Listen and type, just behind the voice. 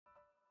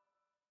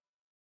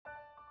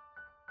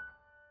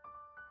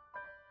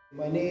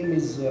My name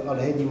is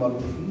Al-Hadi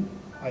Maloufi.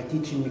 I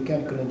teach in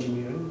mechanical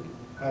engineering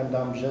and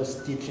I'm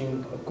just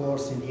teaching a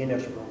course in the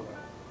energy program.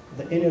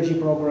 The energy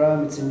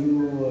program, it's a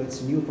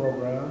new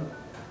program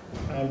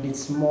and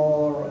it's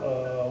more,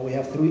 we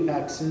have three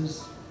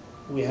axes.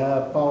 We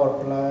have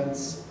power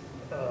plants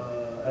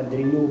and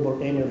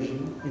renewable energy.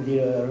 In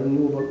the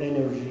renewable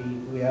energy,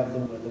 we have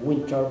the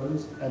wind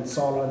turbines and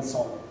solar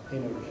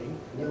energy.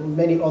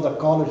 Many other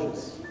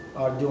colleges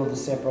are doing the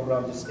same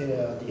program,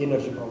 the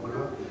energy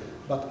program.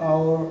 But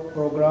our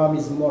program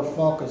is more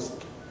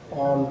focused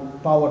on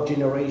power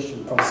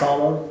generation from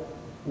solar,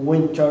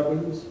 wind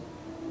turbines,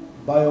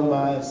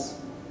 biomass,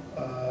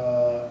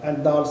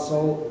 and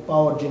also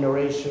power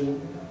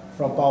generation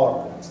from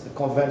power plants, the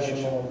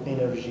conventional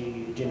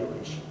energy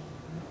generation.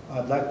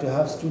 I'd like to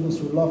have students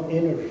who love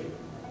energy,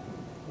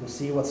 who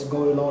see what's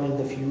going on in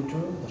the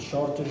future, the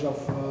shortage of,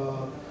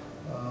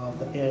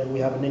 we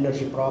have an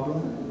energy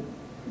problem.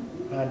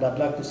 And I'd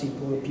like to see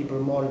people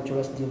more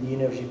interested in the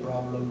energy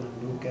problem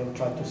and who can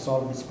try to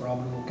solve this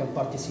problem, who can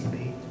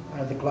participate,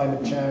 and the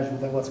climate change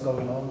with what's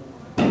going on.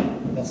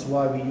 That's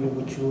why we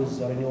choose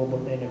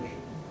renewable energy.